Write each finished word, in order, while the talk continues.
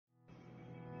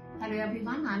Hello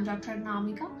everyone, I am Dr.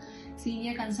 Anamika,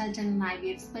 Senior Consultant and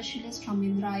IVF Specialist from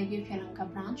Indira IVF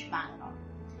Yelahanka branch, Bangalore.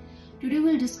 Today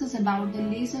we will discuss about the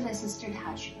laser-assisted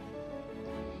hatching.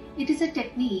 It is a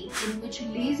technique in which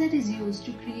laser is used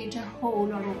to create a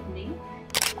hole or opening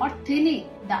or thinning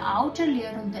the outer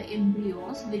layer of the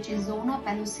embryos, which is zona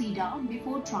pellucida,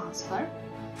 before transfer,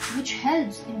 which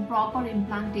helps in proper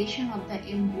implantation of the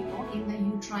embryo in the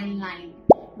uterine lining.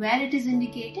 Where it is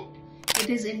indicated? It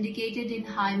is indicated in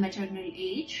high maternal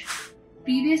age,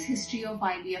 previous history of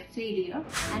IVF failure,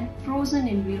 and frozen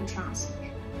embryo transfer.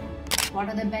 What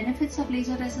are the benefits of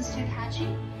laser-assisted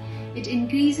hatching? It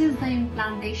increases the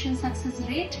implantation success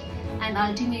rate and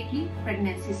ultimately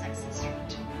pregnancy success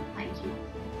rate. Thank you.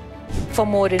 For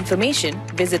more information,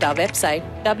 visit our website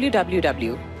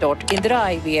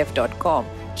www.indiraivf.com.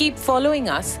 Keep following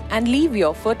us and leave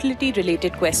your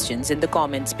fertility-related questions in the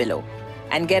comments below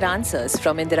and get answers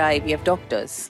from Indira IVF doctors.